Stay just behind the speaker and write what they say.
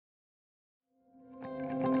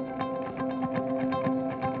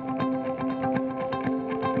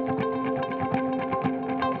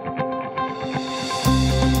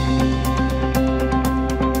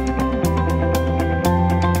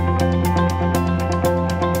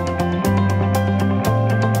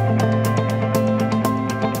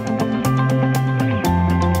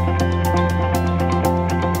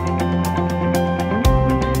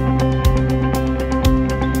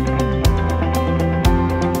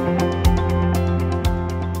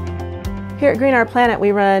Here at Green Our Planet,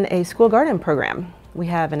 we run a school garden program. We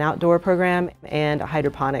have an outdoor program and a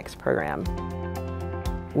hydroponics program.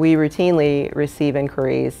 We routinely receive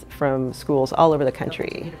inquiries from schools all over the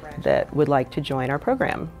country that would like to join our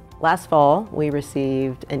program. Last fall, we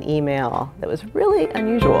received an email that was really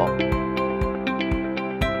unusual.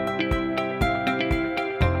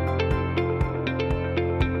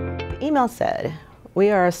 The email said, "We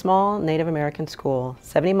are a small Native American school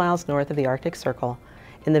 70 miles north of the Arctic Circle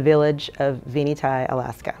in the village of Venetie,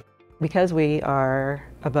 Alaska. Because we are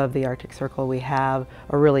above the Arctic Circle, we have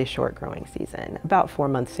a really short growing season, about 4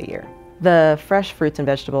 months a year. The fresh fruits and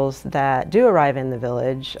vegetables that do arrive in the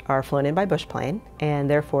village are flown in by bush plane, and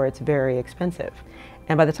therefore it's very expensive.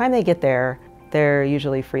 And by the time they get there, they're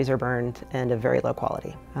usually freezer burned and of very low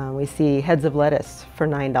quality. We see heads of lettuce for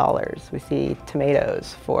 $9. We see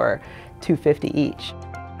tomatoes for $2.50 each.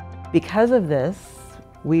 Because of this,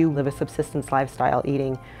 we live a subsistence lifestyle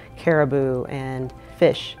eating caribou and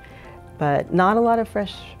fish, but not a lot of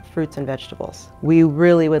fresh fruits and vegetables. We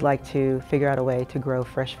really would like to figure out a way to grow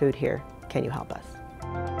fresh food here. Can you help us?"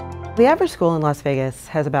 The average school in Las Vegas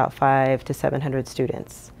has about 500 to 700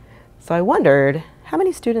 students. So I wondered, how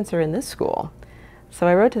many students are in this school? So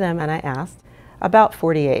I wrote to them and I asked, about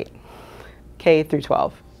 48, K through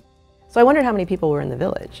 12. So I wondered how many people were in the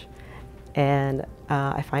village. And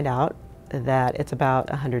I find out that it's about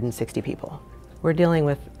 160 people. We're dealing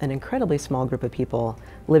with an incredibly small group of people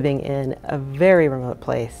living in a very remote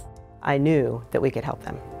place. I knew that we could help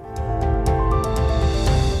them.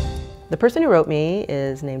 The person who wrote me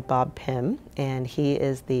is named Bob Pym, and he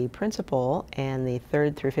is the principal and the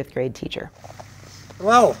 3rd through 5th grade teacher.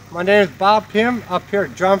 Hello, my name is Bob Pym, up here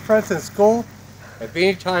at John Franson School at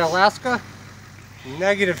Venetie, Alaska.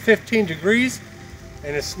 Negative 15 degrees.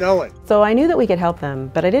 And it's snowing. So I knew that we could help them,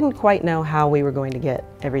 but I didn't quite know how we were going to get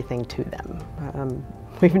everything to them.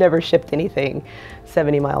 We've never shipped anything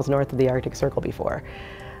 70 miles north of the Arctic Circle before.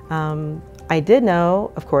 I did know,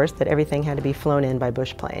 of course, that everything had to be flown in by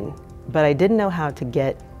bush plane, but I didn't know how to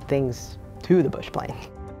get things to the bush plane.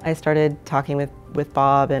 I started talking with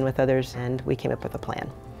Bob and with others, and we came up with a plan.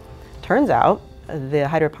 Turns out, the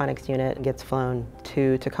hydroponics unit gets flown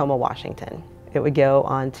to Tacoma, Washington. It would go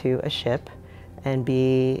onto a ship and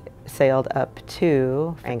be sailed up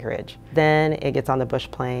to Anchorage. Then it gets on the bush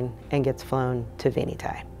plane and gets flown to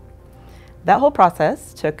Venetie. That whole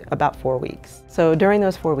process took about 4 weeks. So during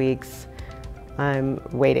those 4 weeks, I'm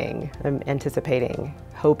waiting, I'm anticipating,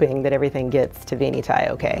 hoping that everything gets to Venetie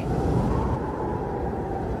okay.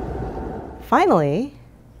 Finally,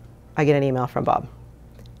 I get an email from Bob.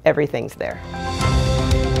 Everything's there.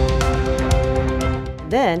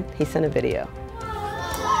 Then he sent a video.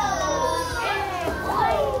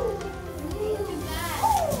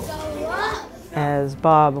 As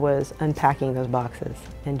Bob was unpacking those boxes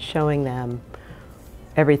and showing them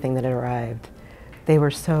everything that had arrived, they were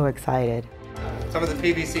so excited. Some of the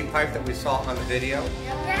PVC pipe that we saw on the video.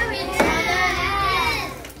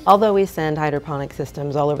 Although we send hydroponic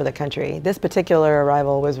systems all over the country, this particular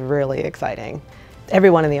arrival was really exciting.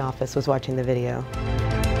 Everyone in the office was watching the video.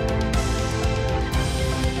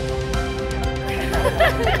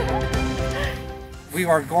 We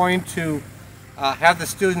are going to have the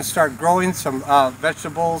students start growing some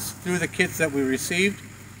vegetables through the kits that we received,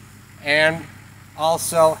 and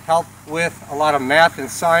also help with a lot of math and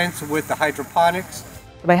science with the hydroponics.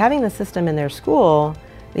 By having the system in their school,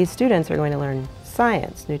 these students are going to learn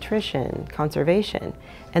science, nutrition, conservation,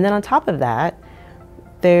 and then on top of that,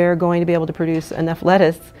 they're going to be able to produce enough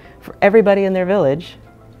lettuce for everybody in their village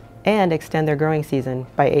and extend their growing season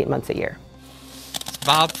by 8 months a year.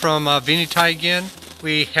 Bob from Venetie again.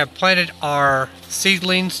 We have planted our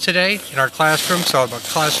seedlings today in our classroom, so our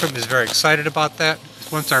classroom is very excited about that.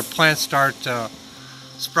 Once our plants start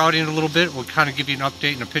sprouting a little bit, we'll kind of give you an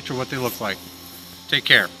update and a picture of what they look like. Take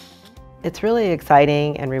care. It's really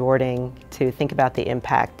exciting and rewarding to think about the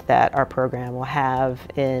impact that our program will have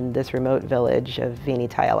in this remote village of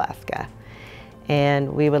Venetie, Alaska.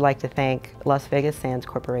 And we would like to thank Las Vegas Sands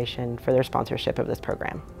Corporation for their sponsorship of this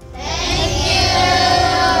program. Thank you!